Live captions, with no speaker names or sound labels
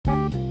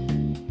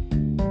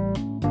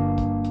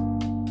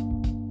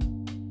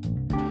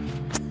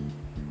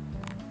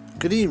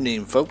Good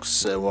evening,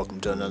 folks.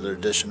 Welcome to another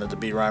edition of the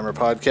B Rhymer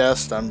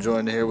podcast. I'm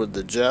joined here with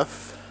the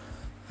Jeff.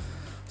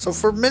 So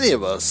for many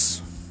of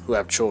us who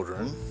have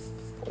children,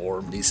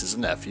 or nieces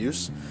and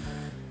nephews,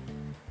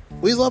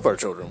 we love our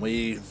children.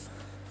 We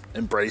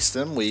embrace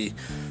them. We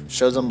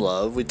show them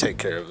love. We take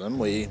care of them.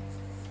 We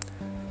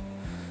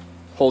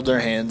hold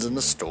their hands in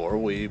the store.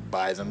 We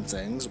buy them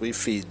things. We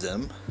feed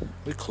them.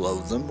 We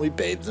clothe them. We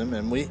bathe them.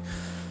 And we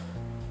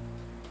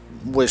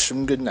wish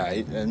them good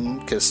night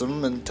and kiss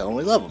them and tell them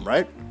we love them,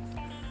 right?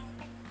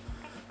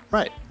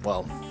 Right.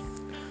 Well,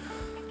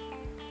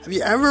 have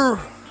you ever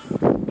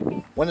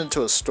went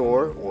into a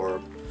store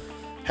or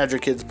had your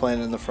kids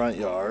playing in the front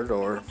yard,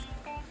 or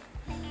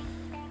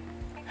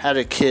had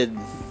a kid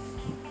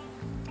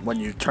when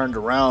you turned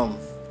around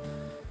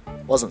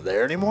wasn't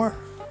there anymore?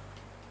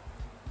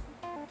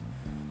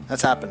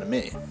 That's happened to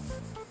me.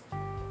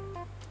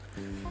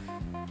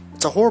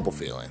 It's a horrible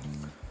feeling.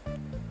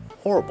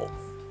 Horrible.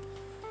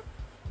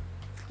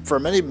 For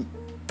many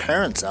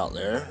parents out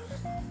there,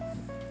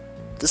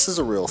 this is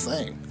a real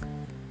thing.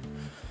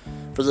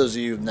 For those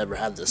of you who've never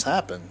had this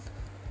happen,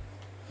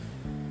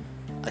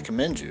 I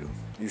commend you.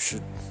 You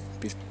should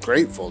be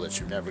grateful that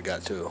you never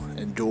got to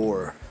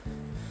endure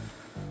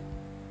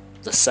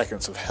the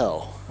seconds of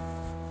hell.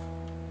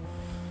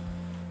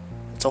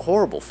 It's a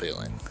horrible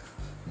feeling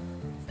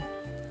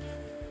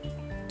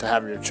to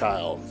have your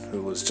child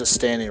who was just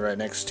standing right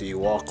next to you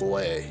walk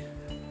away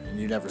and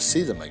you never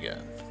see them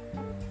again.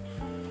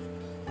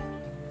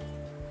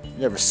 You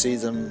never see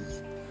them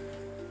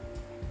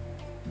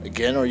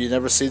again, or you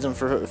never see them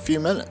for a few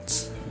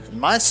minutes. In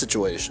my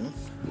situation,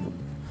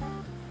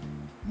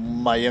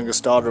 my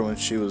youngest daughter, when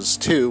she was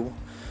 2,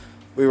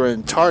 we were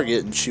in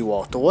Target and she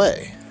walked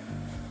away.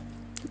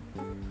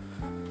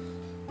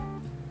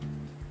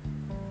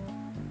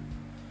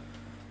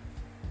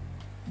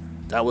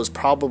 That was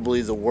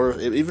probably the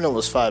worst, even though it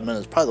was 5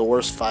 minutes, probably the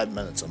worst 5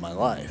 minutes of my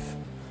life.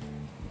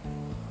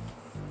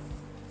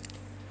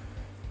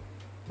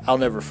 I'll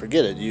never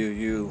forget it.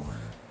 You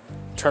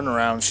turn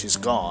around, she's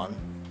gone.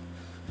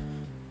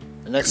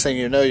 The next thing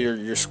you know,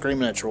 you're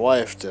screaming at your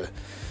wife to,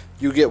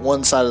 you get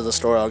one side of the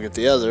store, I'll get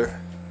the other.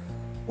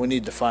 We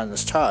need to find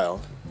this child.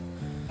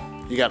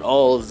 You got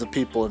all of the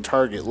people in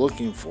Target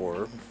looking for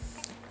her.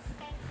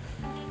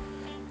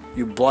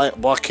 You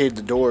blockade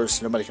the doors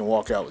so nobody can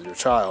walk out with your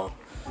child.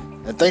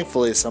 And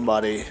thankfully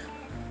somebody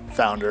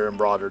found her and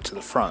brought her to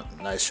the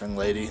front. Nice young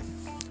lady.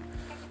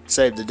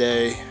 Saved the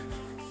day.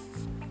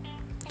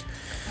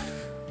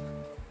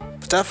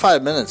 But that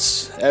 5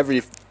 minutes,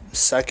 every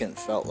second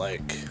felt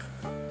like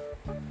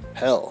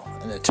hell,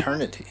 an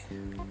eternity.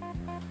 It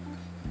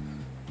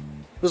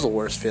was the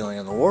worst feeling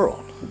in the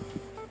world.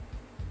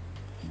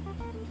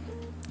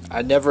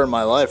 I never in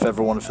my life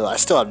ever want to feel. I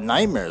still have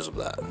nightmares of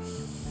that.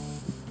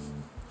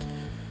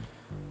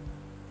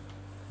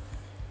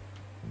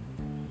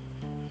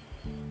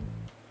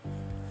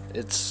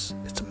 It's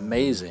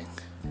amazing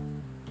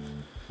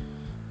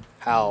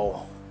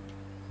how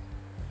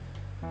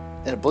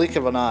in a blink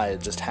of an eye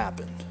it just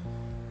happened.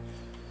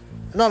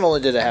 Not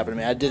only did it happen to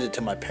me, I did it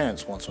to my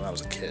parents once when I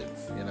was a kid,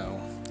 you know.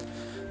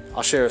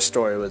 I'll share a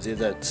story with you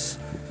that's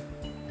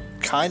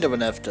kind of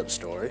an effed up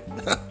story.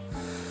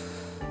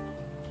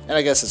 And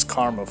I guess it's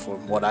karma for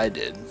what I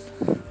did.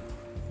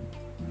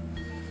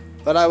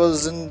 But I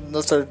was in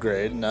the 3rd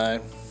grade and I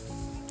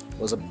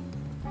was a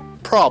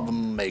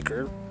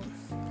troublemaker.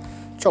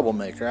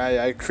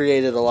 I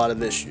created a lot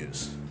of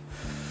issues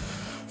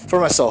for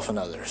myself and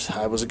others.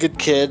 I was a good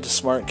kid,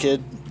 smart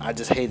kid. I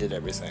just hated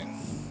everything.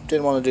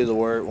 Didn't want to do the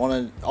work,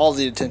 wanted all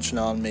the attention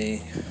on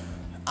me.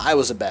 I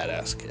was a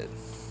badass kid.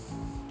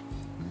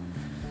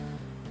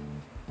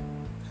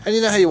 And you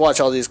know how you watch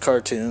all these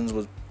cartoons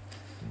with,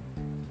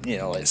 you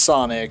know, like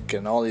Sonic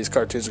and all these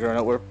cartoons growing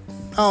up where,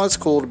 oh, it's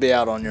cool to be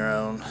out on your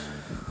own,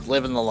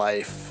 living the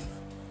life.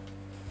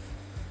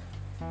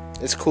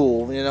 It's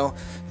cool, you know,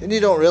 and you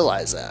don't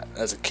realize that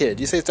as a kid.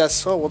 You think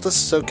that's, oh, well, this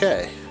is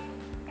okay.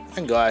 I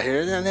can go out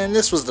here, and then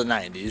this was the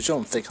 90s. You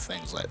don't think of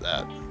things like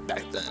that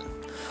back then.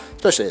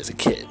 Especially as a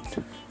kid.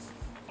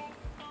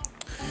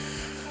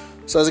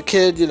 So as a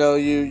kid, you know,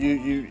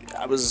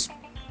 I was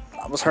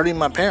hurting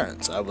my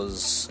parents. I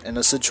was in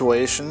a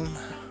situation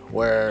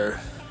where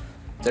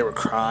they were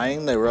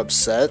crying, they were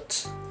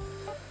upset.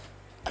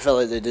 I felt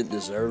like they didn't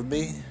deserve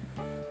me.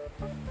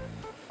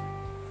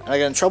 And I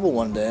got in trouble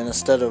one day, and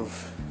instead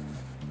of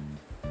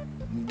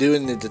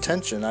doing the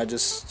detention, I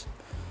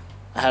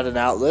had an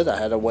outlet, I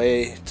had a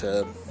way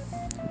to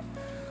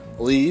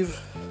leave,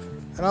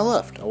 and I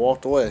left. I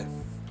walked away.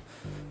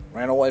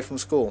 Ran away from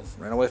school,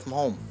 ran away from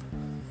home.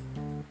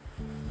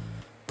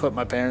 Put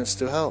my parents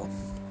through hell.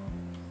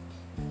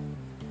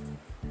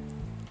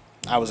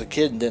 I was a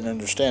kid and didn't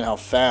understand how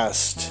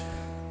fast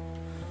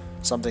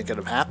something could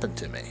have happened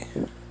to me.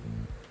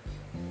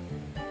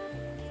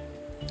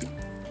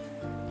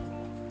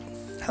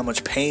 How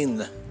much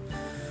pain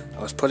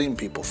I was putting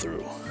people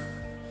through.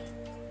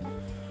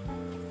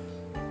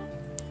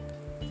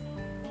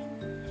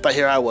 But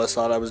here I was,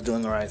 thought I was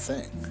doing the right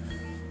thing.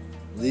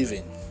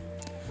 Leaving.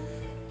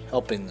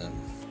 Helping them.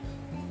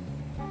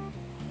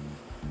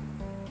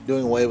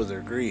 doing away with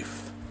their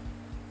grief.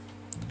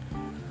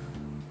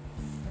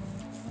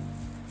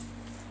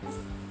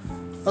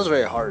 That was a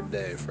very hard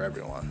day for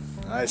everyone.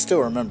 I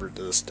still remember it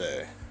to this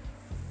day.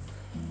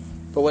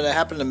 But when it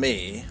happened to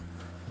me,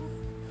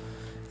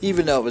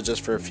 even though it was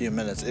just for a few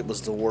minutes, it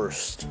was the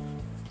worst.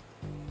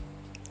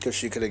 Because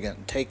she could have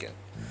gotten taken.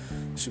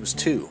 She was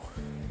 2.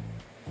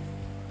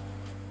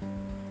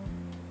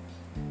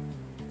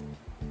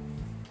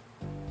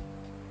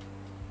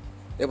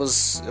 It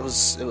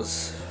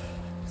was,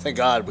 thank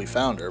God we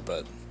found her,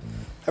 but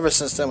ever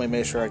since then we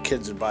made sure our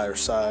kids are by her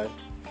side.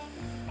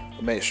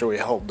 We make sure we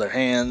hold their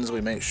hands,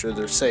 we make sure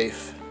they're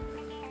safe.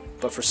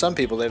 But for some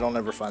people, they don't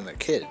ever find their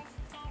kid.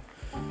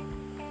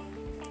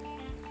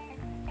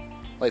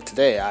 Like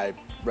today, I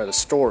read a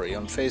story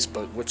on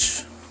Facebook,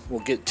 which we'll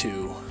get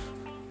to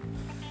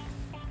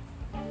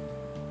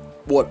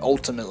what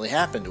ultimately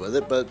happened with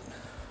it, but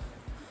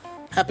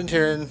happened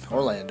here in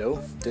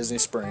Orlando, Disney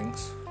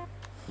Springs.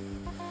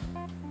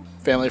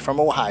 Family from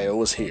Ohio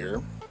was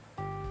here.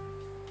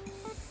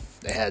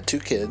 They had 2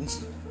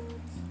 kids.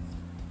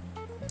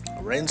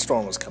 A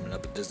rainstorm was coming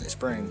up at Disney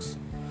Springs.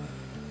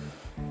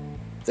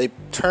 They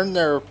turned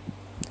their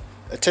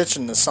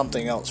attention to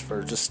something else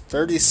for just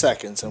 30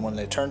 seconds, and when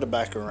they turned it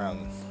back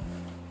around,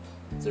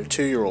 their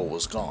 2-year-old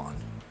was gone,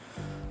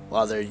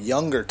 while their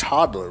younger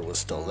toddler was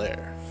still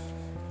there.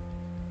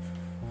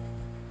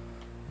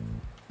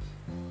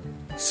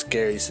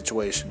 Scary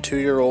situation.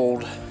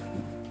 2-year-old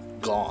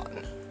gone.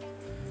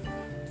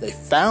 They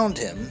found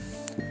him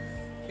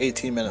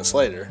 18 minutes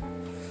later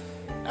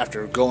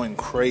after going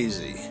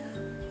crazy,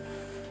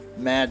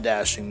 mad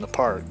dashing the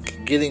park,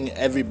 getting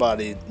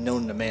everybody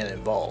known to man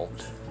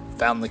involved.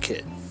 Found the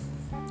kid.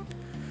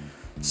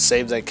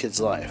 Saved that kid's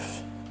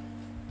life.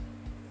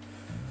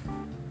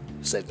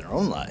 Saved their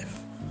own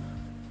life.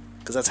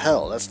 Because that's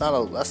hell. That's not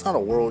a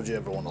world you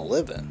ever want to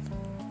live in.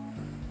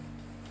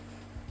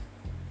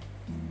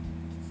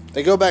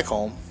 They go back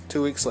home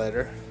 2 weeks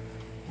later.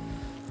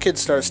 Kid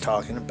starts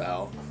talking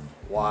about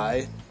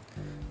why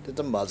did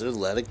the mother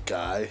let a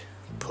guy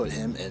put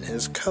him in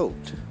his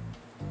coat.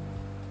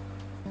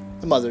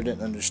 The mother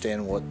didn't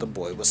understand what the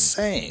boy was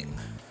saying.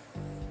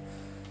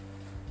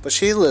 But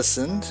she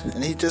listened,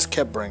 and he just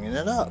kept bringing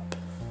it up.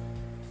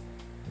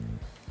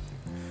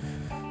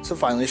 So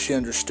finally she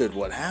understood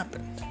what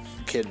happened.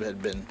 The kid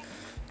had been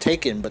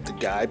taken, but the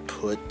guy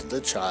put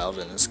the child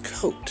in his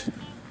coat.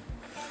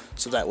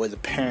 So that way the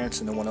parents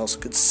and no one else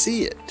could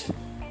see it.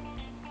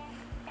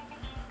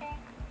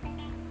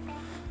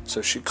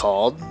 So she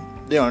called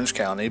the Orange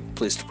County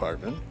Police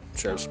Department,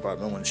 Sheriff's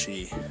Department, when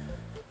she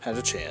had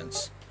a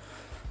chance,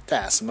 to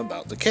ask them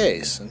about the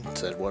case, and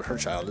said what her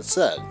child had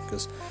said.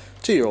 Because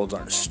 2-year-olds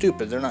aren't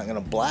stupid. They're not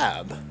going to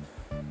blab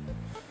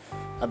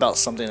about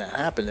something that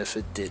happened if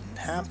it didn't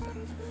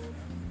happen.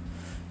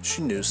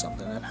 She knew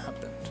something had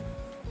happened.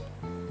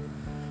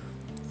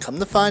 Come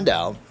to find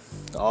out,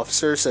 the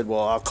officer said,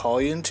 well, I'll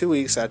call you in 2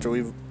 weeks after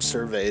we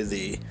survey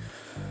the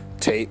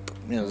tape,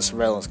 the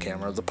surveillance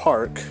camera of the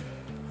park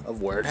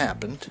of where it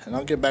happened, and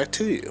I'll get back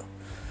to you.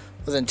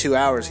 Within 2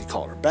 hours, he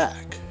called her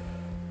back.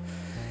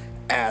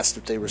 Asked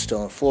if they were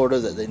still in Florida,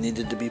 that they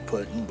needed to be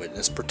put in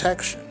witness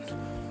protection.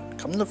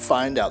 Come to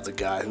find out, the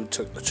guy who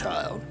took the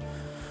child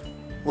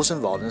was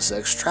involved in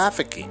sex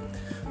trafficking.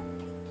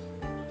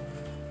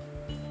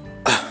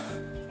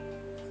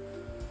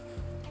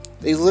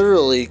 They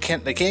literally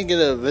can't get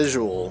a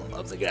visual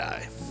of the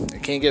guy. They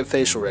can't get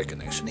facial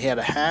recognition. He had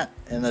a hat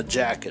and a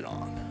jacket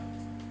on.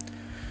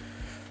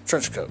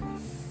 Trench coat.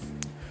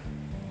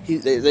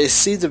 They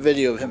see the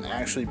video of him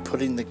actually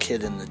putting the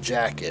kid in the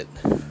jacket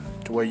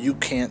to where you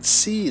can't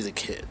see the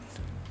kid.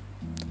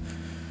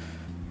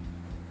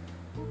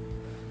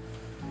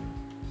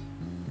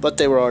 But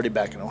they were already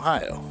back in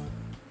Ohio.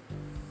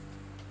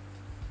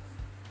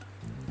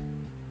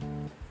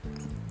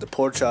 The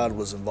poor child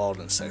was involved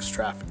in sex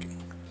trafficking.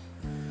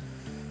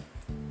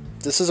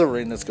 This is a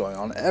ring that's going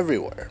on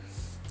everywhere.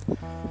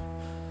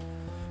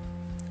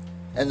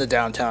 In the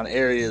downtown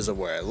areas of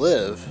where I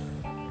live,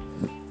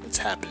 it's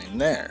happening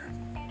there.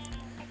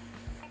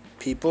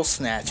 People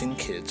snatching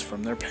kids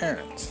from their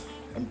parents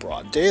in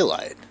broad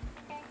daylight.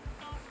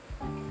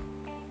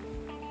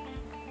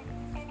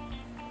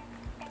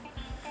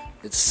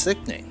 It's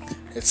sickening.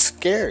 It's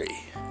scary.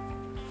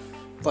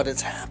 But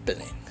it's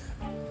happening.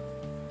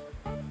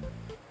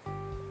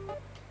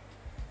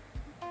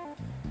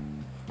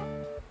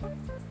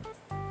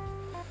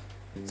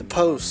 The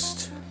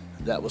post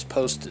that was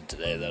posted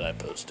today, that I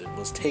posted,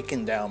 was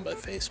taken down by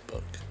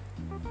Facebook.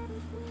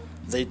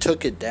 They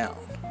took it down.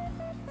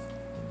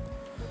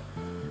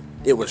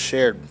 It was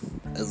shared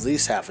at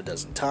least half a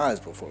dozen times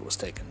before it was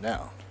taken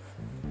down.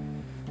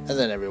 And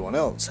then everyone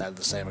else had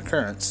the same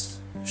occurrence,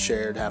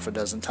 shared half a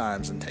dozen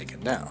times and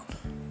taken down.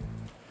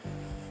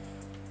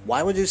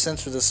 Why would you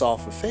censor this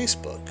off of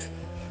Facebook?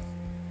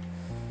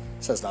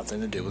 This has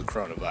nothing to do with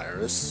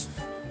coronavirus.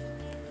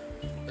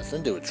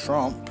 Nothing to do with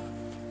Trump.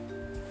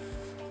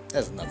 It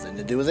has nothing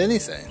to do with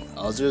anything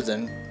other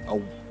than,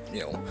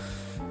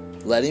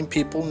 letting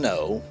people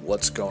know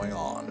what's going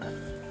on.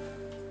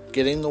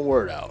 Getting the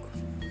word out.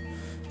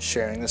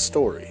 sharing a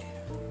story.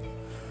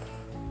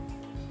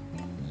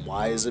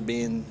 Why is it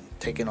being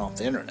taken off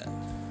the internet?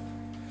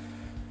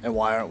 And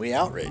why aren't we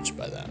outraged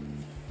by that?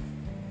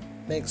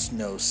 Makes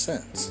no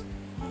sense.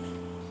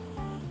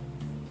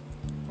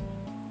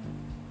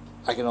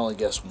 I can only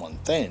guess one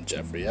thing: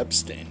 Jeffrey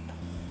Epstein.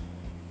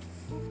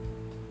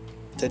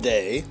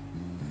 Today,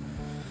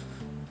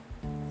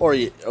 or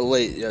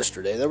late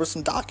yesterday, there were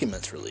some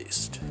documents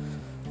released.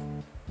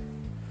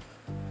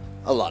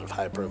 A lot of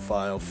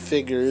high-profile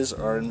figures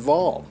are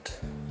involved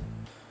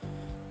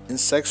in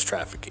sex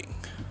trafficking.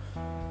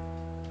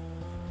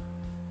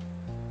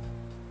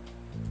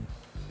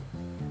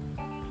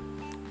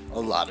 A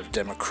lot of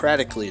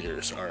Democratic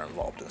leaders are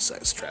involved in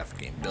sex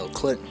trafficking. Bill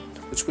Clinton,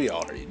 which we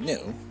already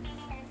knew.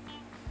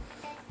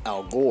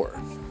 Al Gore,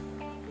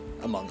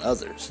 among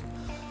others.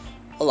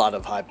 A lot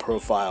of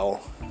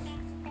high-profile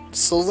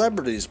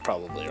celebrities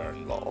probably are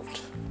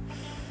involved.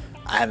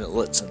 I haven't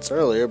looked since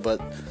earlier,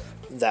 but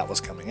that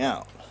was coming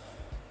out.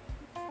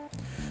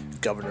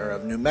 Governor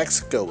of New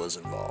Mexico was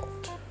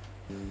involved.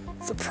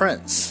 The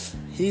Prince,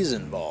 he's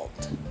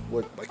involved.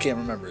 I can't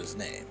remember his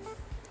name.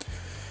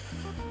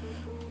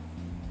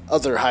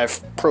 Other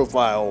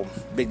high-profile,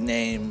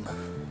 big-name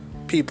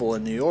people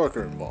in New York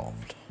are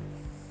involved.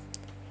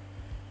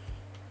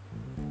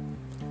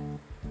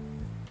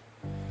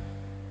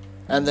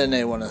 And then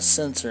they want to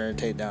censor and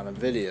take down a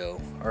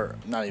video, or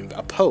not even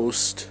a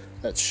post,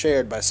 that's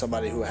shared by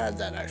somebody who had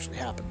that actually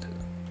happen to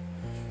them.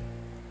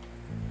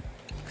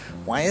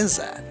 Why is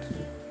that?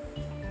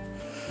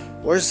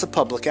 Where's the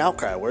public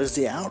outcry? Where's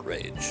the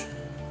outrage?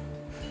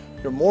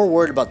 You're more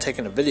worried about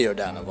taking a video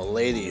down of a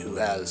lady who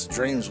has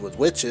dreams with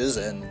witches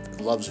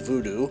and loves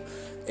voodoo,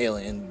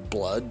 alien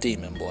blood,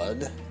 demon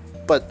blood,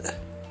 but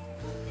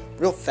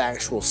real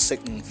factual,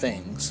 sickening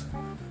things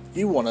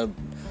you want to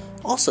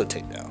also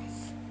take down.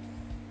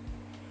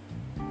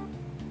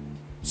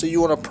 So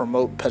you want to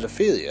promote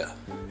pedophilia.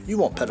 You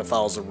want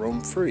pedophiles to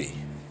roam free.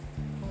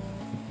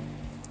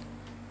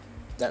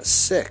 That's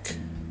sick.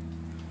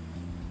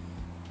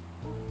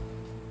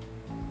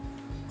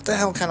 What the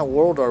hell kind of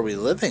world are we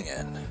living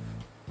in?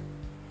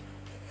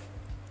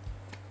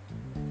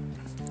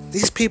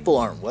 These people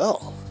aren't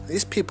well.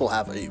 These people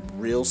have a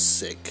real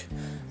sick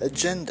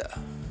agenda.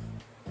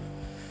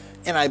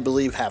 And I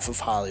believe half of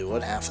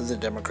Hollywood, half of the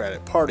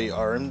Democratic Party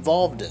are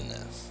involved in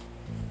this.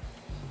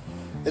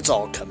 It's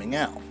all coming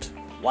out.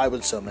 Why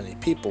would so many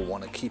people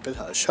want to keep it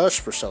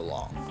hush-hush for so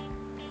long?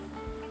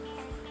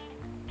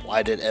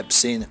 Why did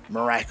Epstein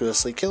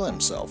miraculously kill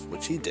himself,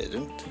 which he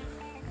didn't?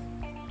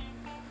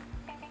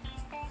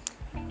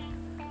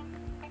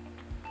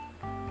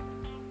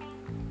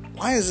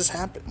 Why is this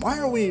happening? Why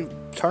are we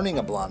turning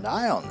a blind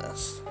eye on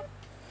this?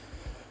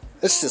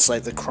 It's just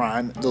like the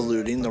crime, the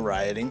looting, the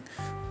rioting.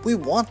 We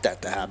want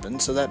that to happen,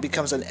 so that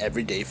becomes an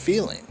everyday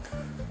feeling.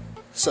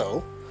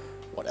 So,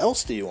 what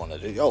else do you want to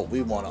do? Oh,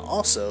 we want to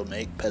also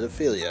make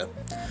pedophilia,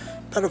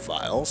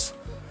 pedophiles,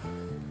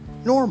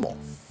 normal.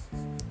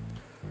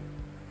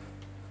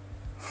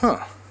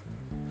 Huh.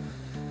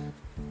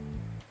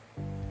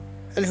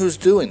 And who's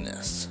doing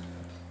this?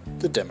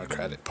 The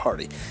Democratic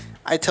Party.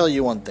 I tell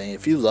you one thing,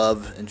 if you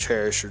love and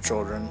cherish your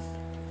children,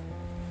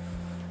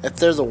 if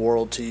they're the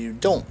world to you,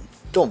 don't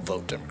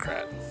vote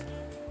Democrat.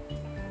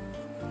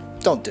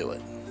 Don't do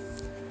it.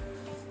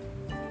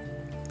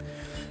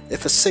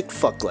 If a sick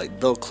fuck like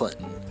Bill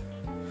Clinton,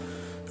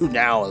 who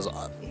now is,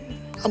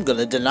 I'm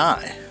gonna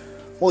deny.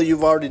 Well,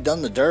 you've already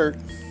done the dirt.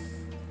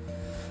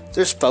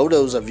 There's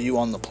photos of you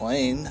on the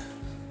plane.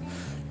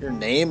 Your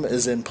name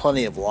is in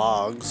plenty of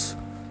logs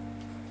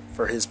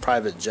for his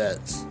private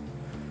jets.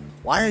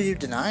 Why are you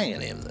denying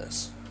any of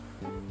this?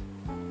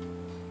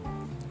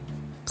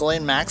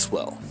 Ghislaine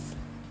Maxwell.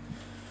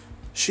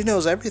 She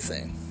knows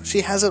everything.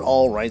 She has it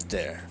all right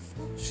there.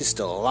 She's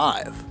still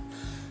alive.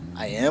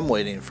 I am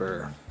waiting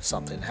for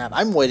something to happen.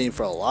 I'm waiting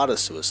for a lot of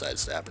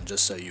suicides to happen,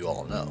 just so you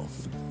all know.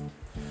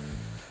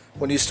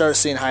 When you start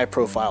seeing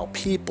high-profile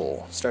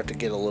people start to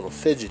get a little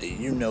fidgety,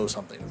 you know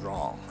something's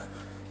wrong.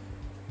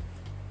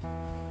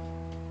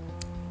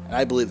 And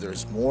I believe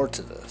there's more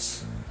to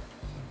this.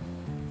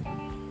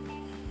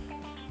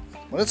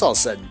 When it's all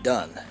said and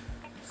done,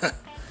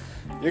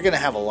 you're going to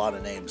have a lot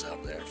of names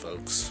out there,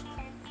 folks.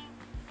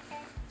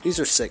 These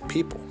are sick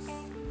people.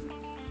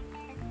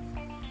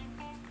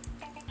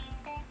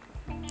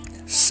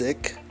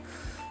 Sick,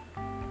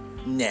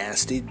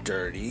 nasty,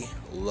 dirty,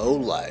 low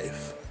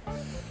life,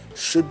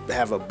 should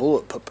have a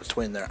bullet put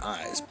between their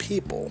eyes.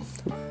 People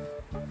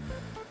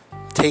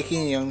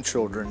taking young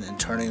children and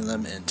turning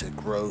them into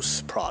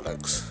gross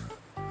products.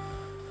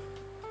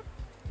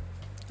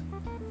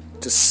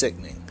 Just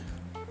sickening.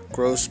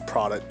 Gross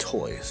product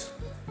toys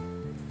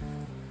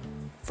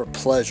for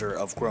pleasure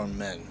of grown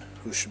men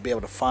who should be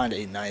able to find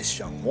a nice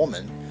young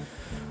woman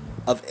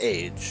of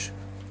age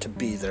to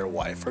be their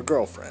wife or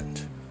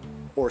girlfriend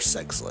or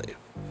sex slave.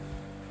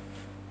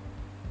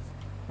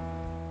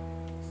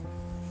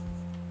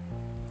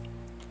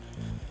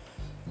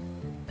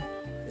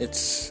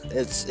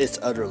 It's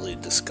utterly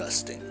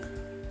disgusting.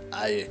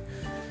 I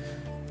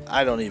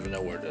don't even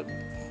know where to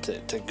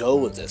to go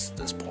with this at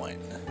this point.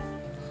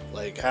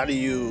 Like, how do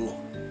you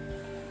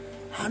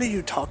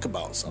talk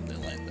about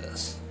something like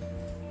this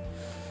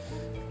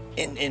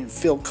and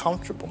feel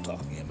comfortable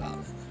talking about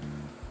it?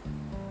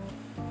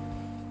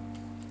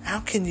 How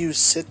can you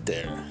sit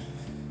there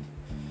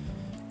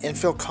and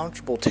feel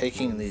comfortable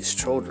taking these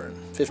children,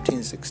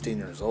 15, 16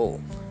 years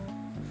old,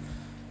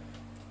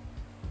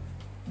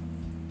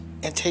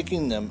 and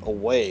taking them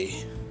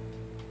away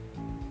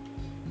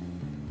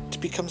to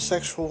become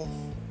sexual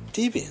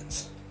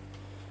deviants,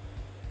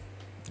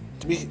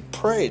 to be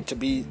prey, to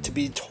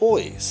be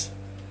toys?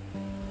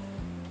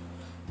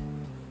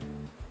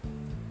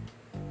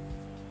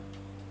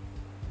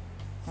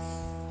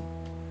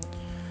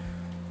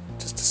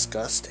 Just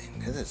disgusting.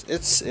 It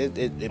is.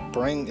 It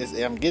brings.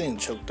 I'm getting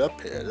choked up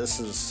here.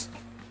 This is.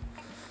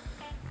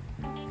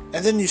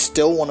 And then you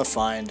still want to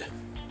find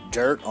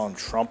dirt on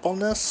Trump on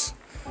this,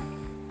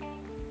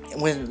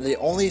 when the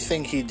only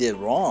thing he did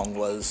wrong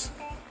was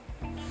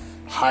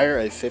hire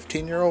a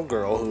 15-year-old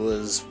girl who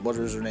was, what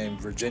is her name,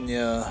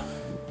 Virginia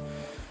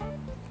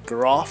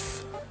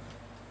Groff,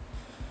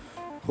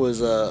 who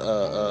is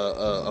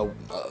a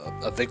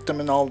victim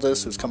in all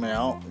this, who's coming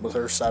out with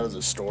her side of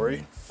the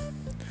story,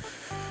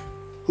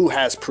 who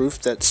has proof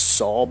that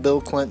saw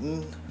Bill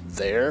Clinton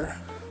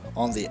there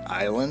on the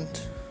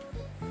island.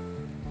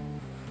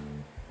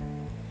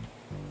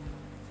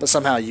 But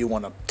somehow you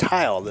want to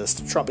tie all this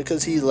to Trump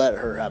because he let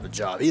her have a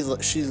job. He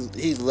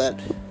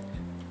let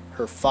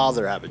her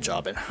father have a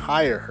job and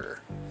hire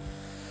her.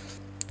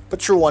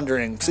 But you're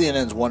wondering,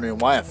 CNN's wondering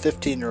why a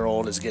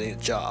 15-year-old is getting a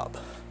job,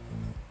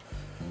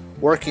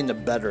 working to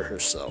better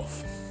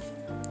herself.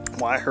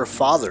 Why her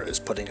father is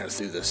putting her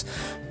through this.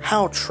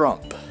 How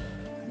Trump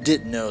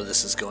didn't know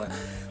this is going on.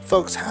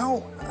 Folks,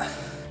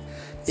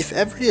 if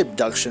every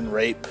abduction,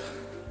 rape,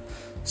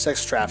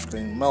 sex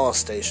trafficking,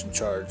 molestation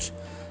charge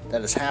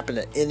that has happened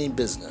at any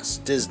business,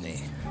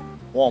 Disney,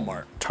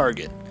 Walmart,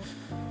 Target,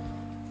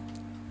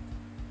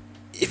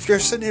 if you're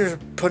sitting here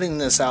putting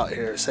this out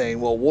here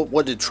saying, well,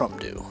 what did Trump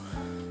do?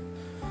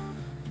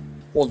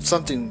 Well,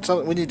 something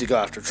we need to go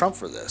after Trump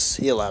for this.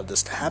 He allowed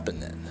this to happen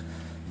then.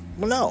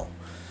 Well, no.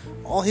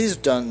 All he's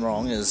done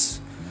wrong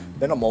is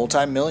been a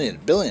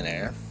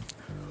billionaire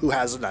who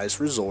has a nice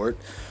resort,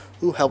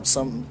 who helped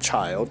some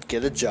child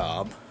get a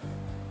job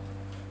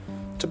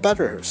to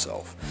better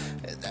herself.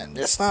 And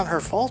it's not her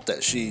fault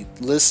that she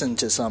listened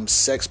to some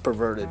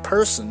sex-perverted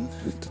person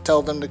to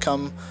tell them to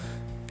come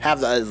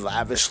have a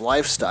lavish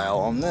lifestyle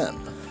on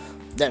them.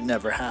 That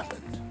never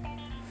happened.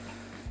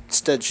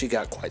 Instead, she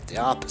got quite the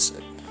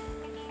opposite.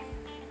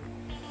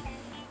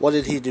 What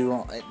did he do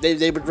wrong?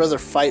 They would rather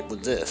fight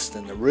with this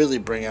than to really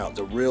bring out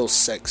the real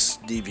sex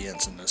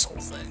deviance in this whole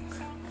thing.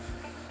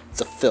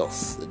 The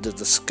filth, the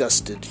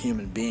disgusted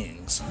human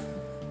beings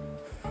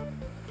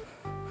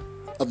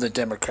of the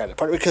Democratic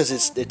Party,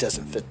 because it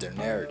doesn't fit their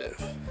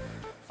narrative.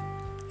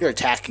 You're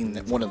attacking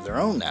one of their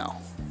own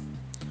now.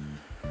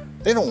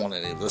 They don't want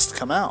any of this to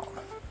come out,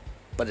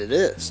 but it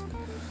is.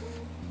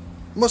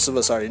 Most of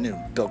us already knew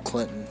Bill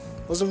Clinton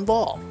was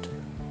involved.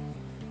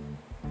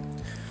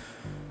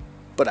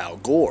 But Al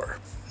Gore,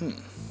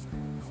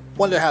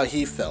 wonder how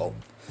he felt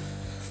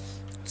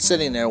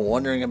sitting there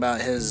wondering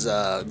about his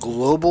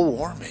global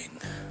warming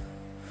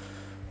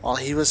while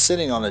he was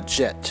sitting on a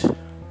jet,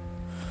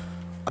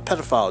 a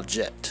pedophile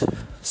jet,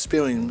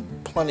 spewing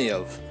plenty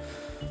of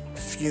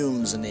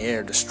fumes in the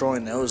air,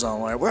 destroying the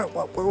ozone layer,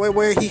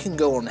 where he can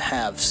go and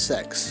have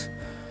sex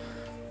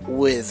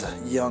with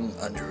young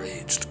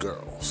underage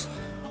girls.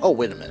 Oh,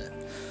 wait a minute.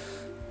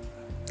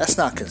 That's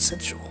not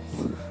consensual.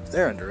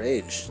 They're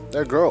underage.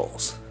 They're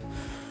girls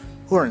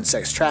who are in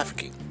sex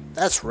trafficking.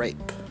 That's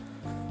rape.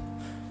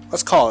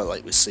 Let's call it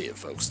like we see it,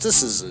 folks.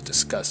 This is a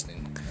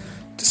disgusting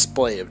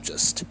display of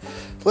just...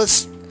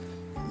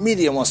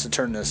 Media wants to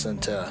turn this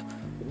into,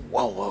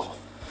 whoa,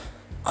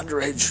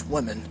 underage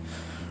women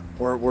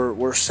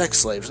were sex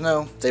slaves.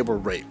 No, they were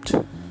raped.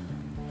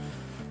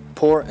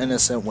 Poor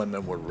innocent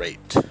women were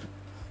raped.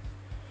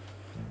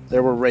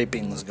 There were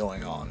rapings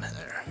going on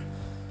there.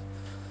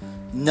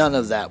 None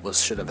of that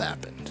should have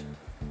happened.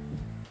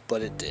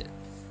 But it did.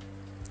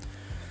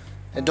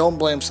 And don't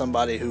blame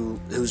somebody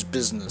whose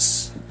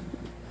business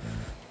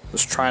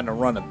was trying to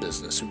run a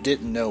business, who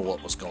didn't know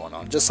what was going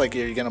on. Just like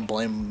you're going to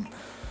blame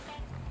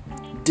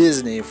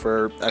Disney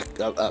for a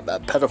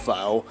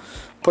pedophile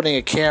putting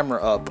a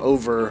camera up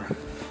over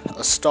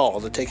a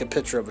stall to take a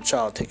picture of a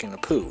child taking a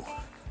poo.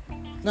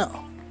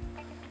 No.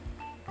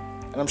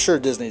 And I'm sure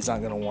Disney's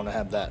not going to want to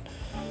have that,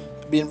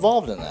 be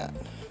involved in that.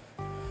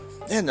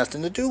 They had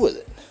nothing to do with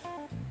it.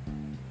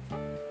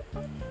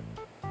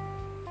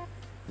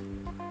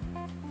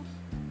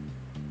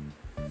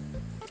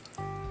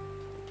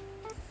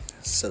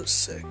 So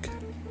sick.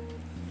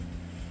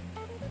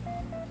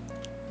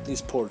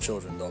 These poor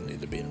children don't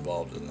need to be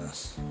involved in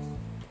this.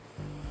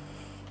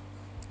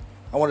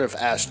 I wonder if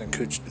Ashton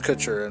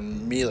Kutcher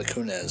and Mila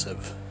Kunis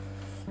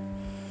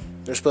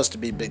they're supposed to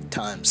be big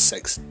time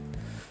sex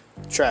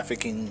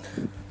trafficking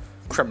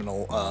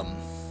criminal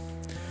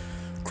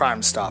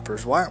Crime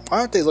Stoppers, why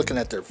aren't they looking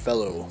at their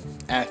fellow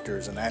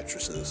actors and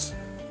actresses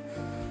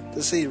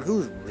to see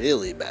who's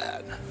really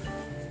bad?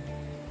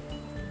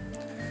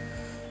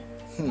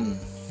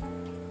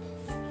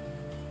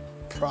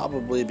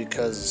 Probably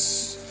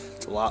because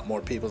it's a lot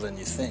more people than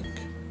you think.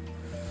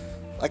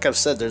 Like I've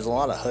said, there's a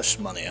lot of hush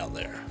money out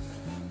there.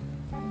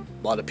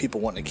 A lot of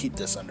people wanting to keep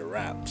this under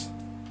wraps.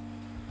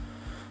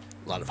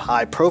 A lot of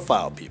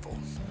high-profile people,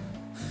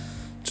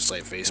 just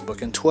like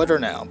Facebook and Twitter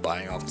now,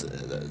 buying off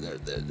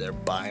they're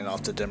buying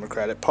off the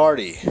Democratic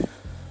Party,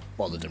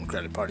 while the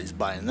Democratic Party's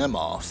buying them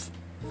off.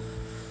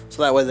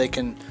 So that way they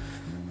can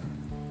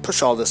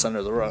push all this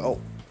under the rug.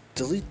 Oh,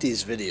 delete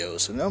these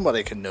videos so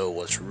nobody can know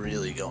what's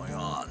really going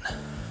on.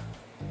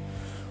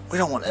 We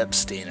don't want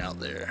Epstein out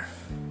there.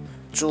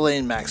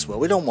 Ghislaine Maxwell,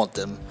 we don't want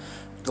them.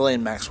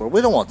 Ghislaine Maxwell,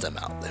 we don't want them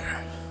out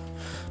there.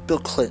 Bill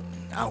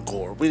Clinton, Al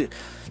Gore,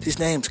 these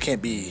names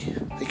can't be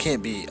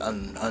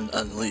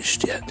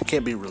unleashed yet. They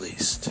can't be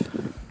released.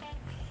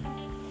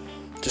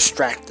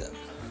 Distract them.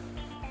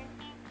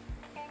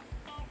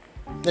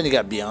 Then you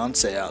got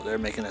Beyonce out there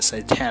making a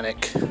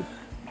satanic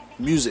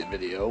music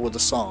video with a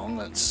song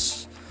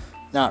that's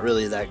not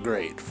really that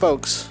great.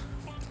 Folks,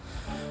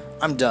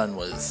 I'm done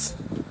with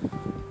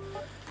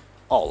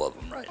all of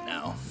them right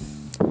now.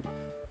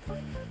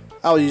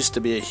 I used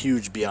to be a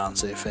huge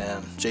Beyonce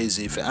fan,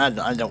 Jay-Z fan.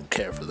 I don't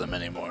care for them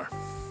anymore.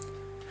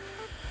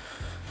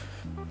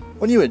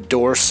 When you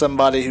endorse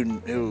somebody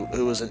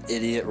who was an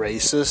idiot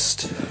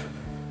racist,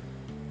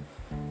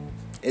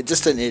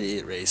 just an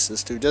idiot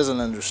racist who doesn't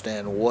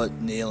understand what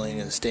kneeling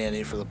and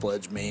standing for the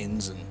pledge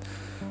means, and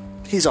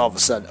he's all of a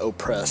sudden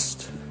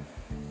oppressed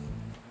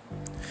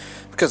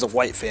because a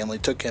white family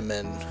took him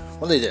in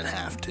when they didn't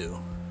have to.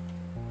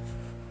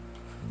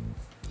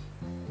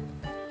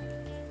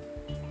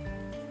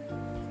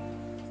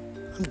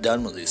 I'm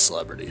done with these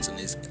celebrities and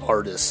these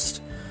artists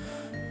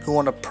who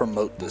want to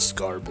promote this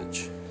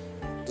garbage.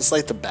 Just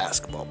like the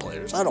basketball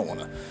players. I don't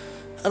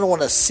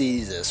want to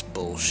see this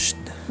bullshit.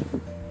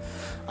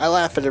 I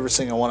laugh at every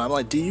single one. I'm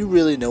like, do you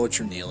really know what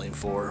you're kneeling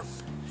for?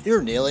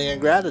 You're kneeling in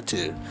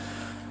gratitude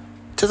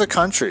to the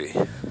country.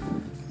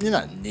 You're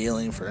not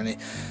kneeling for any...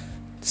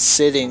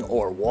 Sitting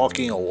or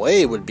walking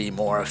away would be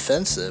more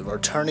offensive, or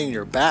turning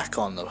your back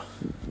on the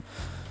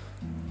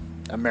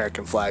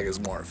American flag is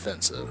more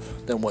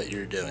offensive than what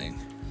you're doing.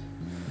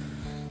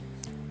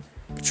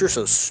 But you're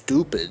so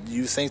stupid,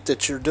 you think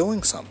that you're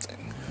doing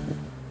something.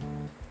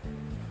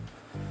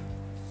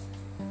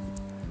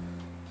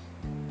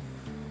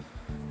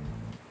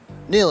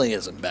 Kneeling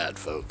isn't bad,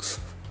 folks.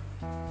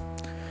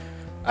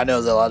 I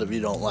know that a lot of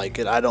you don't like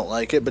it. I don't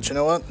like it, but you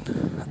know what?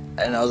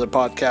 In other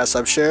podcasts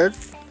I've shared,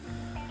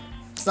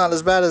 it's not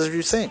as bad as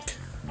you think.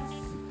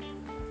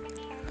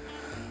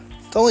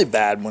 It's only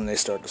bad when they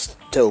start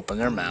to open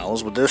their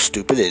mouths with their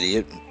stupid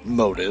idiot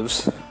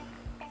motives,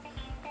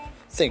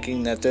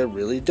 thinking that they're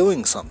really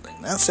doing something.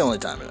 That's the only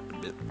time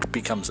it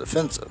becomes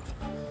offensive.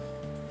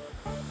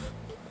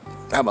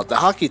 How about the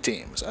hockey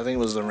teams? I think it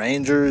was the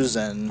Rangers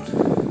and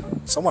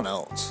someone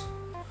else.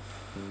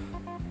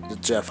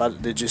 Jeff,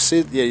 did you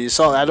see? Yeah, you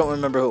saw. I don't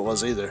remember who it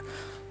was either.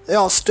 They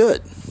all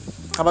stood.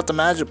 How about the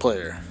Magic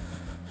player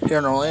here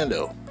in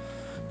Orlando?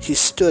 He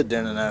stood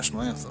during the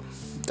national anthem.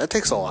 That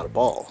takes a lot of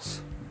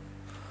balls.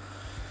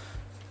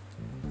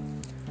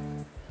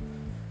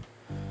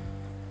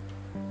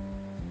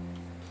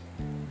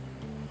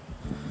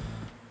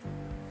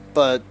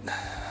 But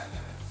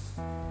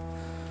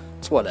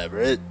it's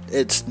whatever.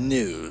 It's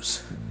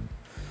news.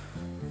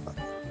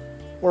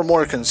 We're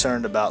more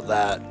concerned about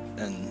that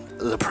and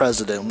the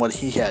president, what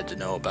he had to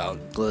know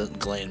about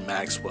Ghislaine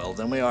Maxwell,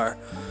 than we are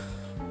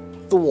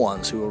the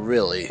ones who are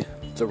really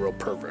the real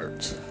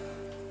perverts.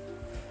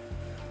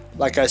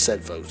 Like I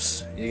said,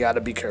 folks, you got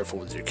to be careful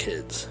with your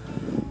kids.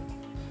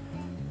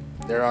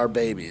 They're our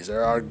babies.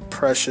 They're our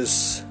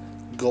precious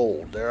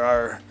gold. They're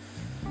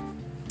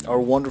our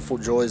wonderful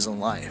joys in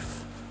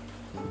life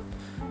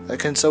that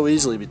can so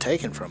easily be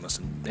taken from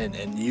us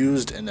and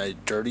used in a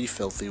dirty,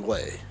 filthy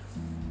way.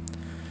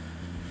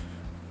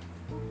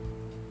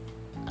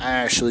 I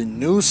actually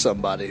knew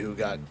somebody who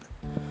got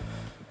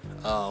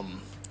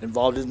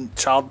involved in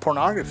child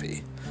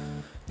pornography.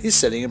 He's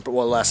sitting in,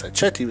 well, last I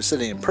checked, he was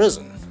sitting in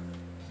prison.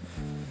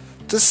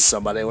 This is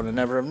somebody I would have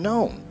never have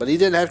known. But he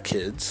didn't have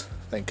kids,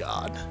 thank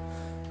God.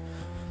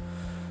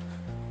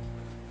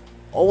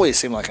 Always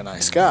seemed like a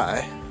nice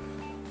guy.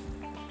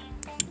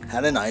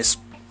 Had a nice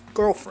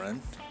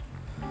girlfriend.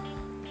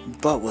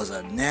 But was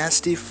a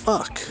nasty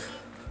fuck.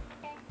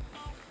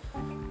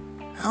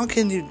 How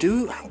can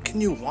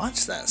you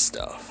watch that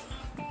stuff?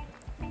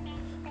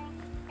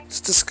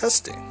 It's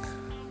disgusting.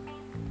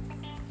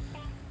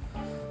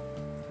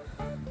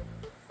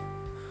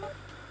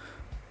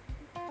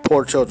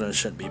 Poor children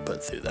shouldn't be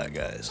put through that,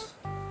 guys.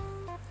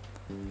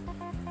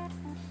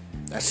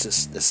 That's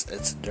just,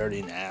 it's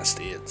dirty,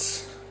 nasty,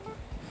 it's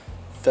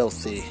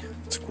filthy,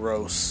 it's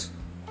gross.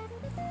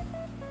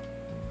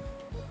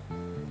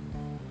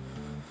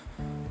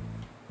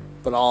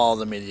 But all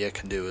the media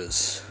can do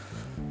is,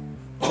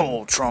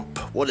 oh, Trump,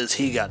 what does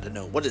he got to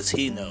know? What does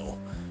he know?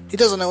 He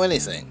doesn't know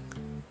anything.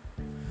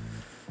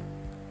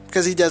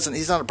 Because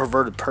he's not a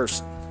perverted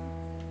person.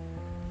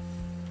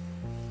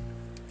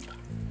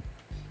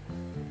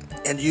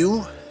 And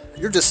you're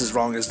just as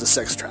wrong as the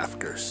sex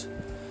traffickers.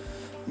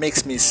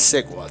 Makes me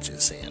sick watching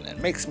CNN.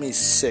 Makes me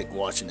sick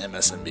watching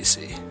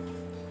MSNBC.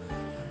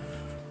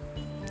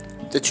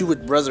 That you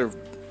would rather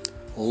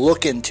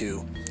look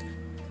into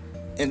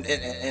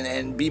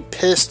and be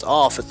pissed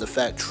off at the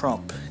fact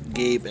Trump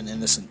gave an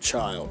innocent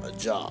child a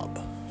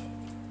job.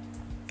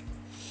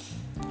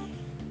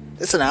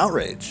 It's an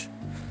outrage.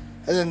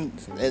 And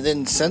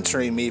then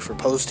censoring me for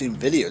posting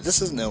video.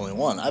 This isn't the only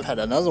one. I've had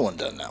another one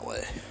done that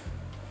way.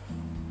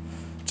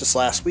 Just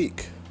last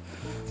week.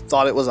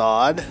 Thought it was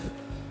odd,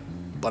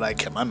 but I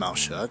kept my mouth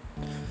shut.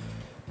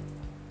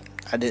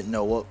 I didn't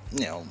know what,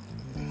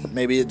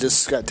 maybe it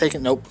just got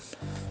taken. Nope.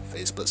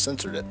 Facebook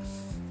censored it.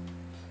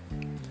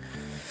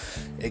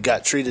 It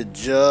got treated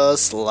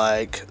just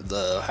like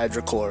the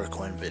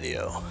hydrochloroquine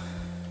video.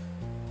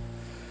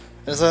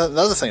 There's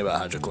another thing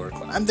about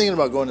hydrochloroquine. I'm thinking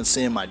about going and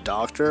seeing my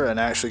doctor and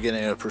actually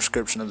getting a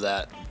prescription of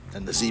that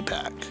and the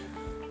Z-Pack.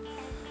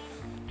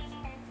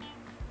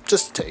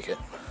 Just to take it.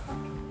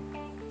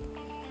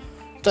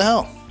 What the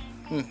hell?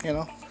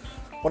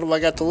 What have I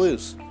got to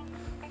lose?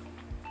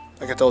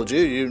 Like I told you,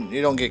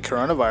 you don't get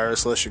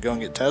coronavirus unless you go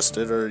and get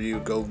tested or you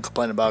go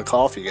complain about a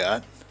cough you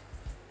got.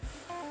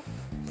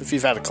 If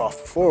you've had a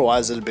cough before, why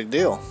is it a big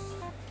deal?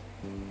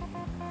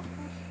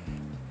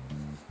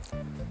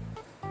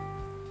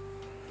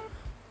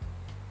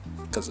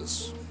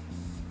 Because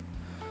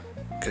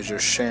you're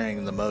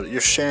sharing you're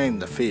sharing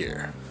the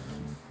fear.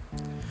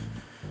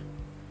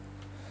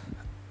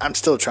 I'm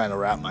still trying to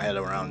wrap my head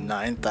around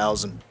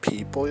 9,000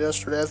 people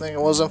yesterday, I think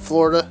it was, in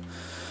Florida,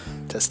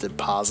 tested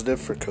positive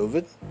for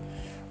COVID.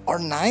 Are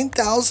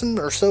 9,000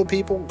 or so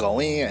people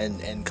going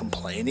and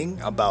complaining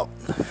about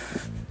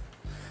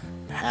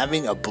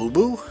having a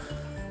boo-boo?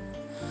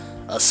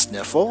 A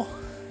sniffle?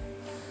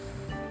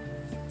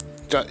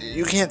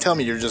 You can't tell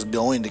me you're just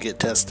going to get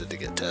tested to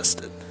get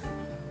tested.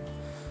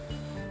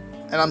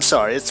 And I'm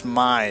sorry, it's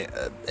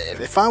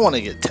if I want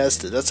to get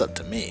tested, that's up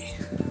to me.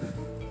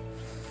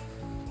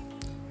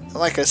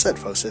 Like I said,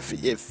 folks, if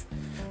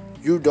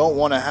you don't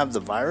want to have the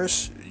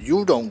virus,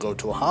 you don't go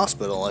to a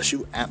hospital unless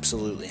you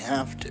absolutely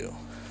have to.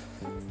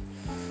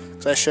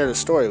 Because I shared a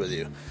story with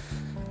you.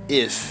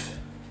 If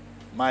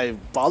my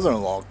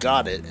father-in-law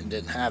got it and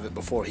didn't have it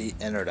before he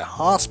entered a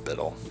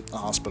hospital, the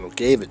hospital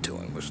gave it to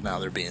him, which now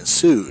they're being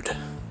sued.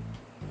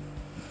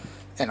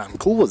 And I'm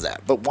cool with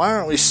that. But why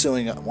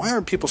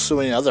aren't people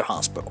suing other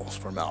hospitals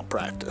for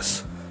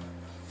malpractice?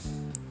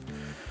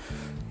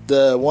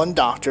 The one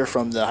doctor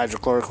from the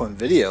hydrochloroquine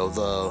video,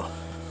 the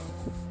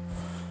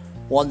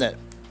one that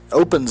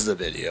opens the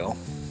video,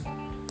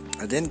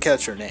 I didn't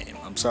catch her name.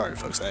 I'm sorry,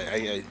 folks.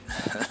 I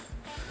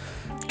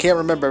can't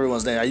remember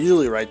everyone's name. I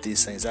usually write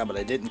these things down, but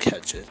I didn't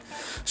catch it.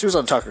 She was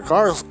on Tucker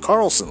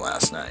Carlson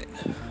last night.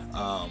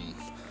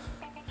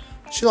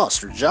 She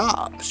lost her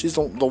job. She's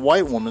the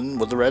white woman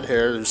with the red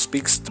hair who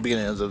speaks at the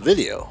beginning of the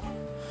video.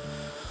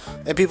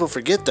 And people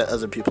forget that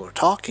other people are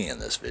talking in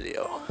this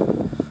video.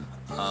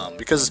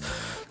 Because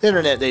the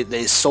internet,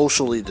 they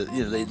socially,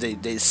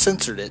 they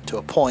censored it to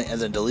a point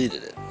and then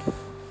deleted it.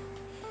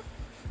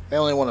 They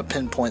only want to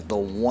pinpoint the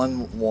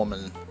one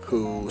woman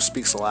who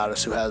speaks the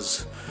loudest, who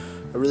has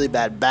a really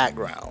bad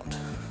background.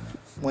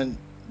 When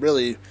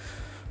really,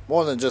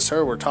 more than just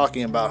her, we're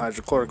talking about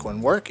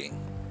hydrochloroquine working.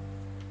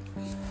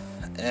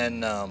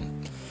 And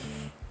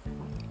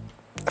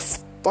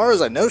as far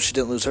as I know, she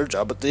didn't lose her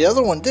job, but the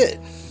other one did.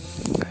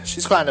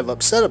 She's kind of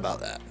upset about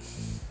that.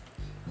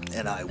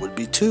 And I would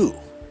be too.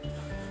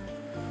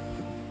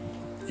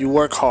 You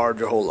work hard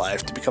your whole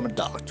life to become a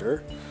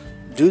doctor.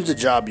 Do the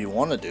job you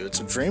want to do. It's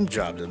a dream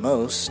job to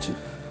most.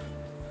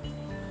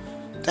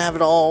 To have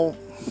it all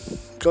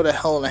go to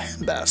hell in a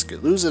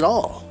handbasket. Lose it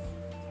all.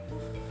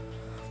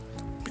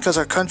 Because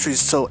our country's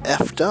so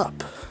effed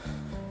up.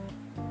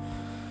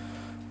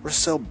 We're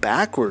so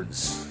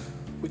backwards.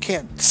 We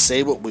can't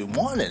say what we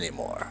want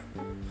anymore.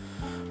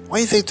 Why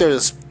do you think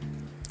there's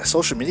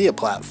social media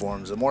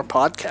platforms and more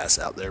podcasts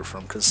out there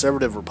from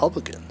conservative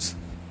Republicans?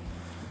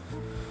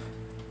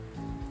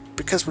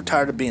 Because we're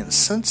tired of being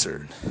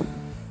censored.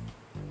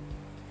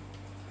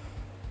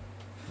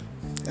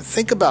 And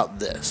think about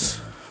this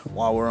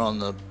while we're on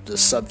the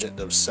subject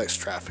of sex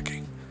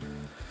trafficking.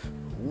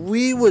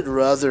 We would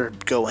rather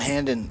go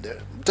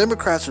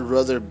Democrats would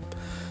rather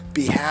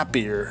be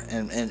happier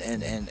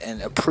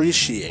and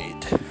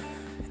appreciate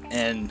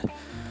and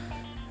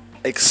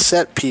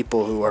accept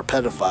people who are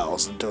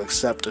pedophiles than to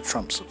accept a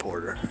Trump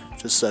supporter.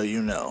 Just so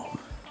you know.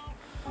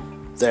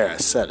 There, I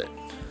said it.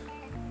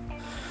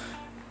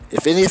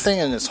 If anything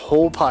in this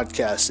whole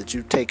podcast that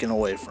you've taken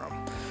away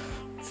from,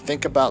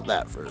 think about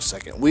that for a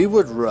second. We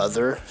would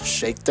rather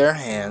shake their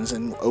hands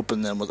and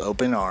open them with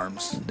open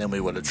arms than we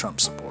would a Trump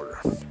supporter.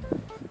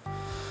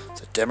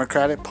 The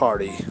Democratic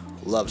Party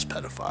loves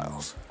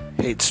pedophiles,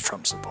 hates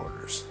Trump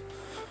supporters.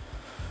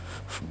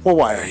 Well,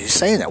 why are you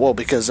saying that? Well,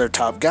 because their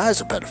top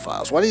guys are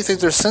pedophiles. Why do you think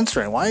they're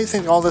censoring? Why do you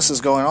think all this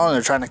is going on and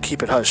they're trying to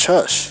keep it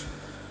hush-hush?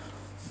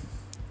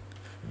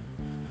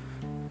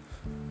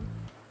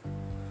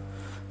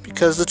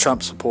 Because the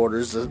Trump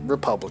supporters, the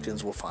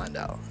Republicans, will find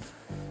out.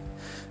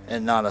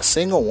 And not a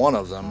single one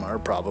of them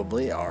are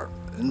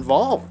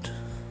involved.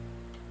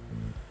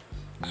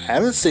 I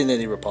haven't seen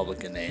any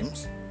Republican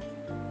names.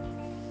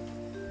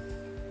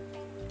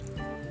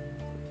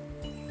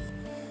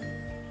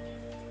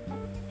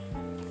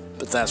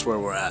 But that's where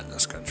we're at in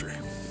this country.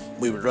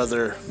 We would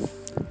rather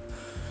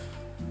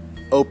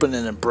open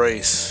and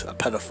embrace a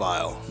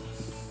pedophile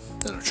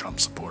than a Trump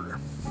supporter.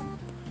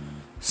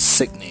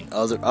 Sickening.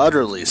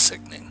 Utterly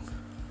sickening.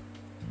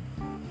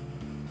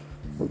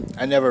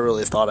 I never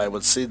really thought I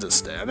would see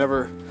this day.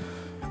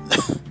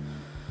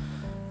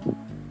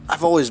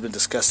 I've always been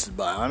disgusted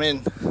by it. I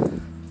mean,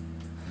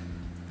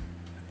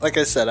 like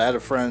I said, I had a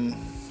friend,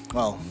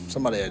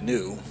 somebody I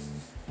knew,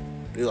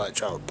 who liked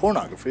child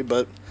pornography,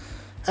 but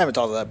I haven't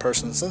talked to that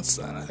person since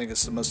then. I think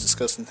it's the most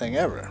disgusting thing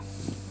ever.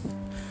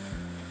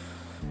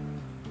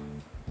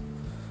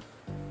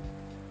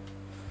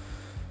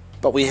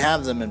 But we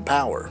have them in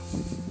power.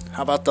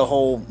 How about the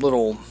whole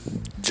little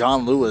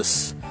John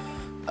Lewis?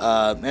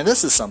 And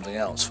this is something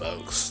else,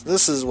 folks.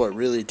 This is what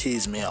really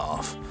teased me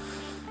off.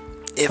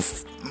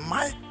 If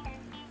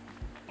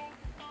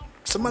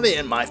somebody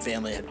in my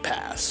family had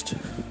passed,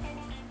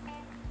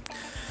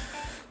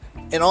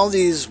 and all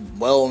these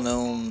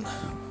well-known...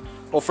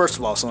 Well, first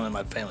of all, someone in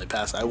my family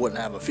passed, I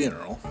wouldn't have a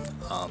funeral,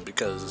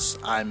 because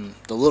I'm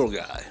the little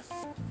guy.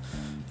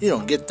 You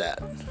don't get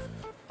that.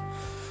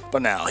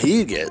 But now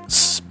he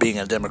gets, being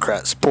a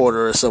Democrat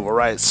supporter, a civil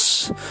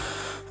rights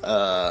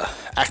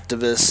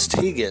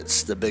activist, he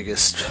gets the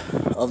biggest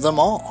of them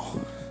all.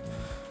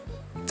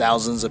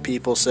 Thousands of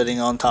people sitting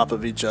on top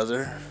of each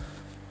other.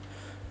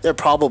 They're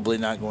probably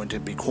not going to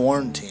be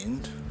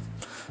quarantined.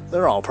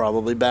 They're all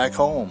probably back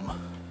home.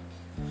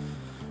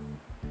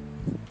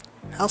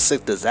 How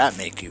sick does that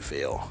make you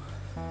feel?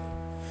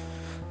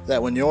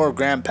 That when your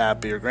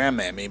grandpappy or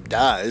grandmammy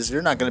dies,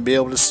 you're not going to be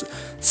able to...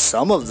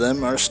 Some of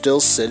them are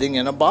still sitting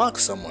in a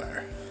box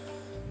somewhere.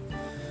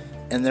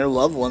 And their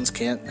loved ones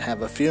can't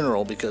have a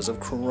funeral because of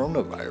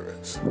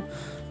coronavirus.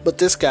 But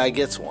this guy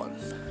gets one.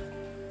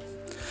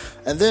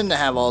 And then to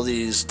have all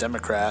these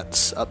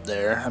Democrats up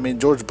there... I mean,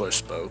 George Bush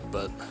spoke,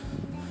 but...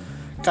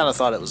 kind of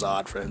thought it was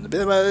odd for him to be...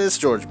 But it's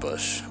George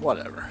Bush.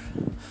 Whatever.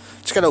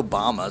 Just got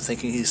Obama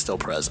thinking he's still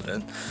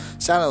president.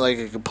 Sounded like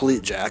a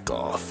complete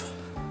jack-off.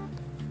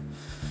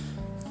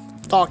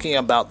 Talking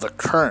about the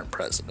current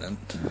president,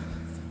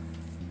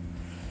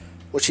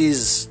 which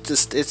it's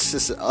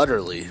just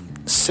utterly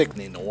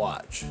sickening to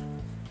watch.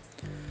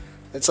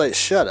 It's like,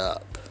 shut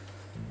up.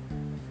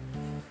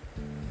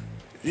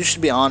 You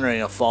should be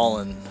honoring a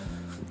fallen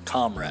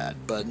comrade,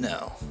 but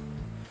no.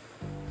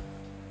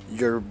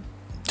 You're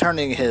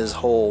turning his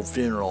whole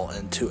funeral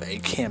into a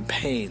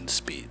campaign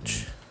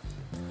speech.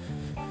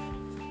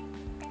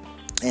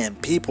 And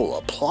people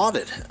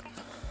applauded him.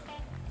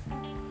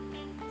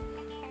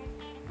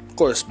 Of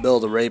course, Bill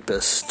the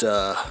rapist,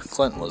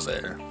 Clinton was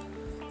there.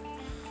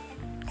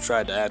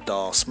 Tried to act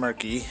all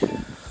smirky.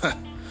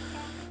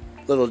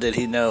 Little did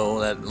he know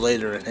that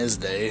later in his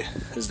day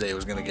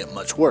was going to get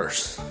much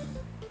worse.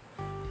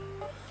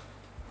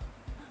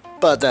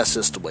 But that's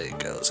just the way it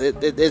goes.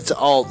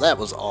 That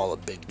was all a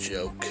big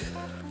joke.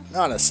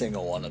 Not a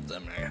single one of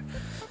them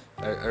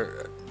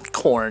are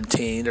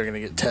quarantined or going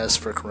to get tests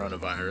for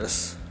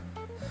coronavirus.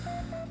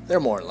 They're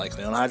more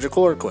likely on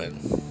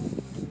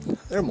hydrochloroquine.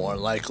 They're more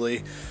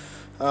likely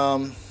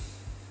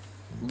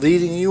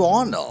leading you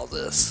on to all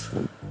this.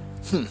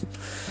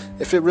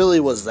 If it really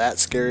was that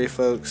scary,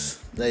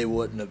 folks, they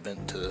wouldn't have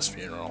been to this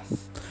funeral.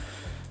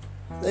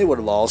 They would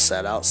have all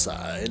sat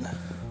outside,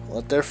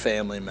 let their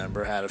family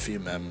member had a few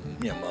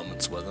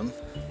moments with them,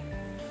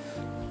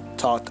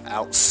 talked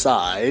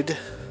outside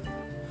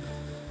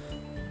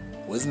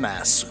with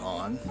masks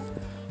on.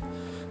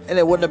 And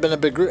it wouldn't have been a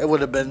big group. It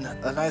would have been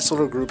a nice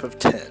little group of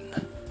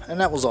 10. And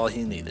that was all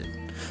he needed.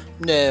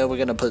 No, we're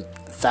going to put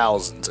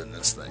thousands in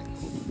this thing.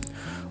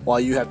 While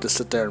you have to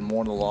sit there and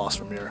mourn the loss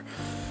from your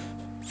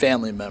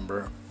family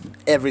member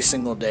every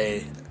single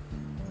day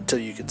until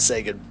you can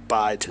say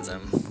goodbye to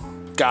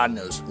them. God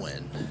knows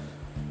when.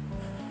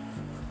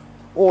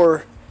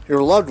 Or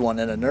your loved one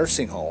in a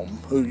nursing home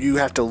who you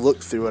have to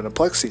look through in a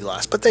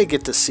plexiglass, but they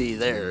get to see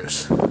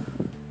theirs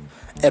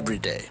every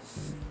day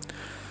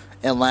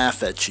and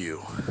laugh at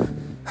you.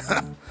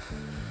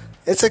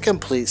 It's a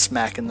complete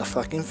smack in the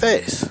fucking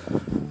face.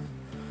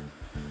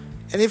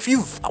 And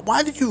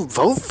why did you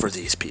vote for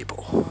these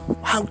people?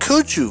 How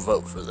could you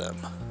vote for them?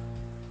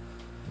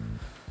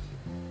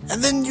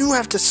 And then you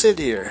have to sit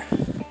here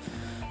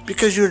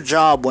because your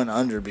job went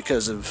under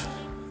because of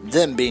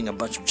them being a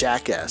bunch of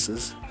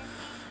jackasses.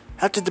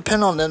 Have to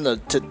depend on them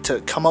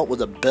to come up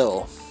with a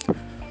bill.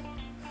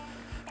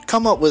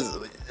 Come up with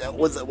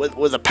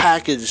a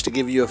package to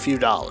give you a few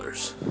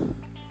dollars.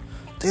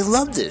 They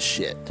love this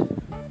shit.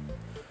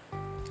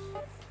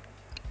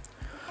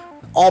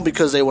 All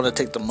because they want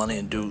to take the money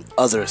and do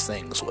other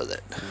things with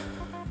it.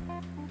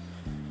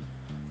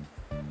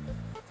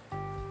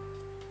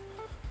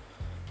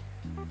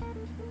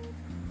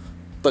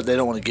 But they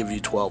don't want to give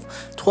you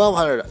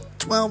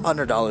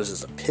 $1,200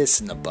 is a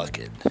piss in the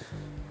bucket.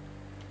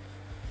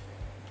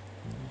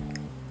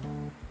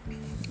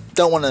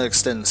 Don't want to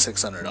extend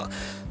 $600.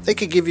 They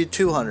could give you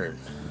 $200,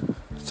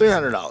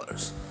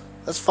 $300.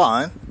 That's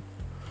fine.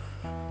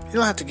 You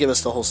don't have to give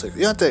us the whole $600.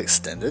 You don't have to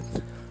extend it.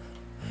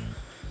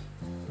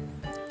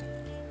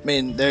 I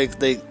mean, they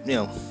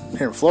here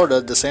in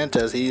Florida,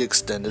 DeSantis, he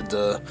extended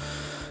the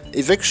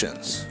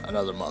evictions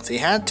another month. He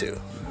had to.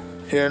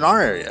 Here in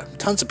our area,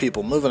 tons of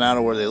people moving out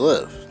of where they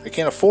live. They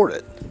can't afford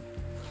it.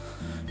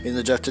 In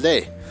the Jeff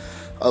today,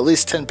 at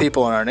least 10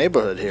 people in our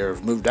neighborhood here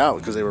have moved out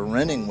because they were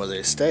renting where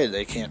they stayed.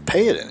 They can't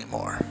pay it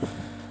anymore.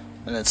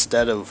 And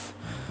instead of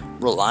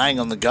relying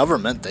on the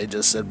government, they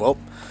just said, well,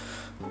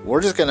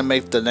 we're just going to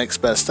make the next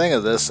best thing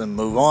of this and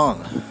move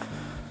on.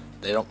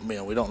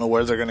 We don't know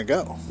where they're going to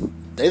go.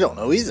 They don't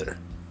know either.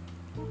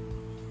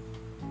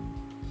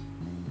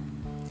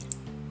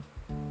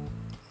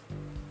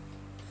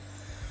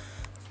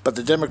 But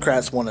the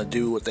Democrats want to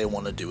do what they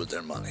want to do with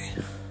their money.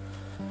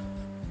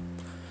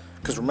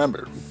 Because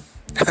remember,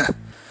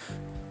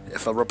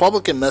 if a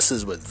Republican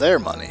messes with their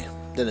money,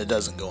 then it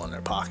doesn't go in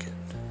their pocket.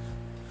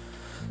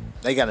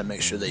 They got to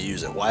make sure they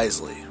use it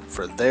wisely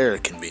for their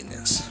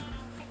convenience.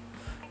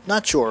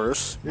 Not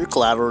yours. You're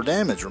collateral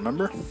damage,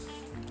 remember?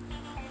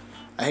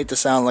 I hate to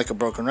sound like a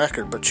broken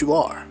record, but you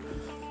are.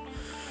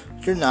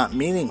 You're not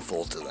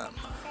meaningful to them.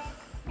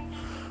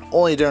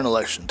 Only during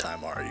election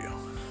time are you.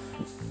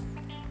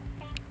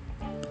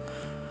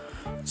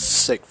 It's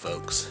sick,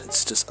 folks.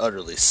 It's just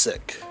utterly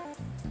sick.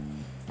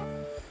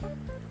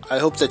 I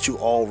hope that you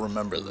all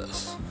remember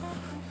this.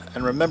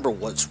 And remember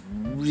what's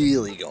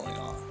really going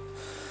on.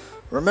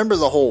 Remember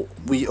the whole,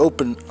 we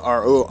open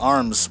our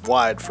arms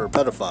wide for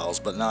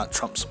pedophiles, but not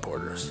Trump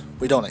supporters.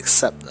 We don't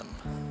accept them.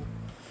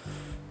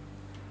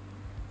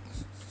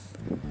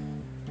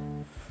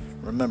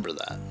 Remember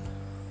that.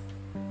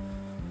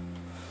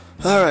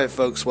 Alright,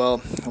 folks,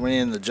 well, me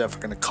and the Jeff are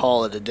going to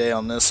call it a day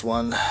on this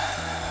one.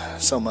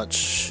 So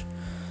much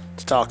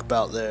to talk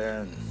about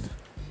there. And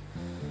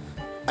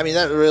I mean,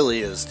 that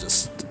really is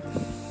just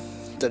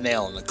the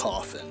nail in the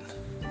coffin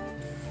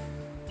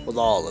with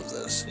all of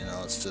this.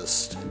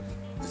 It's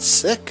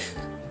sick.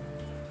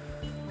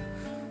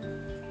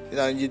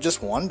 You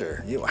just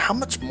wonder, how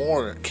much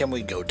more can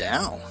we go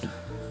down?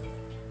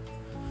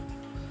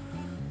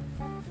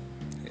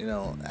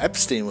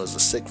 Epstein was a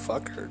sick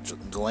fucker.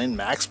 Ghislaine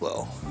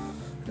Maxwell,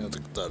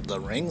 the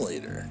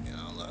ringleader,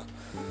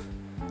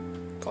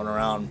 going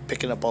around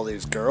picking up all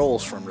these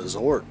girls from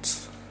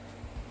resorts.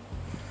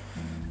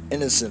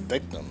 Innocent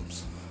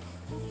victims.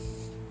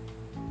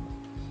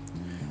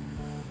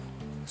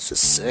 It's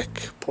just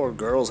sick. Poor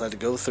girls had to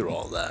go through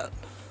all that.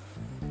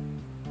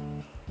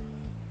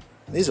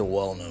 These are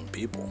well-known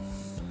people.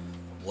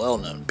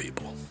 Well-known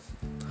people.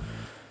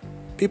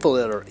 People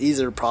that are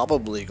either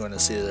probably going to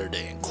see their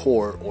day in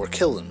court or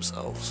kill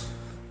themselves.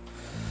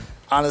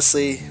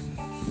 Honestly,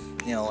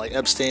 like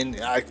Epstein,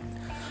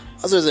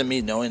 other than me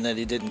knowing that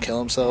he didn't kill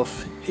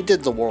himself, he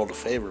did the world a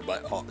favor by,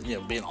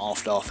 being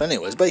offed off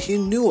anyways. But he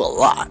knew a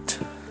lot.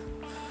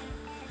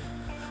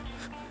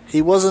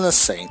 He wasn't a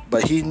saint,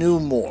 but he knew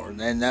more,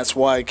 and that's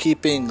why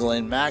keeping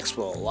Ghislaine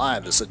Maxwell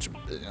alive is such a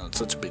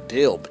big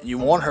deal. But you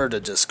want her to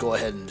just go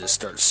ahead and just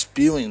start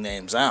spewing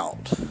names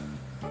out.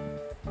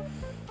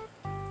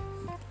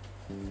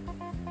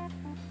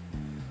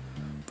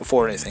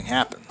 Before anything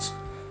happens.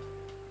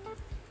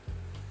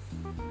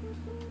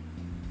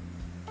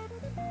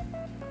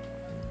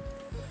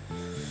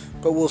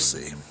 But we'll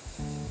see.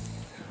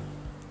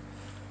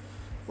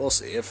 We'll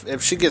see.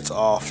 If she gets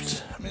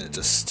offed, I mean,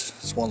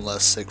 it's one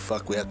less sick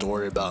fuck we have to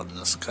worry about in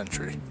this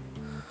country.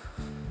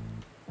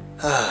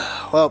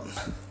 Well,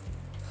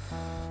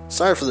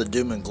 sorry for the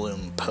doom and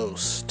gloom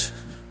post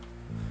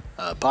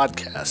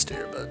podcast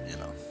here, but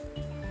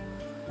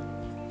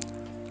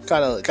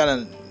kind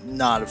of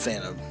not a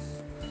fan of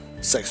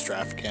sex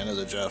trafficking. I know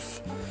that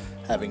Jeff,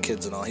 having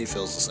kids and all, he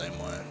feels the same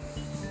way.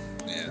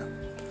 Yeah.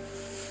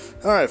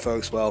 Alright,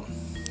 folks, well,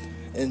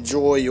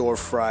 enjoy your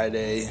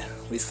Friday.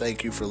 We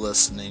thank you for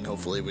listening.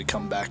 Hopefully we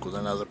come back with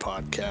another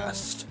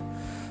podcast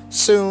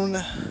soon.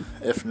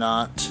 If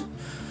not,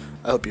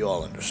 I hope you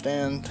all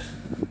understand.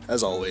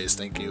 As always,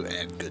 thank you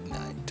and good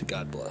night.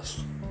 God bless.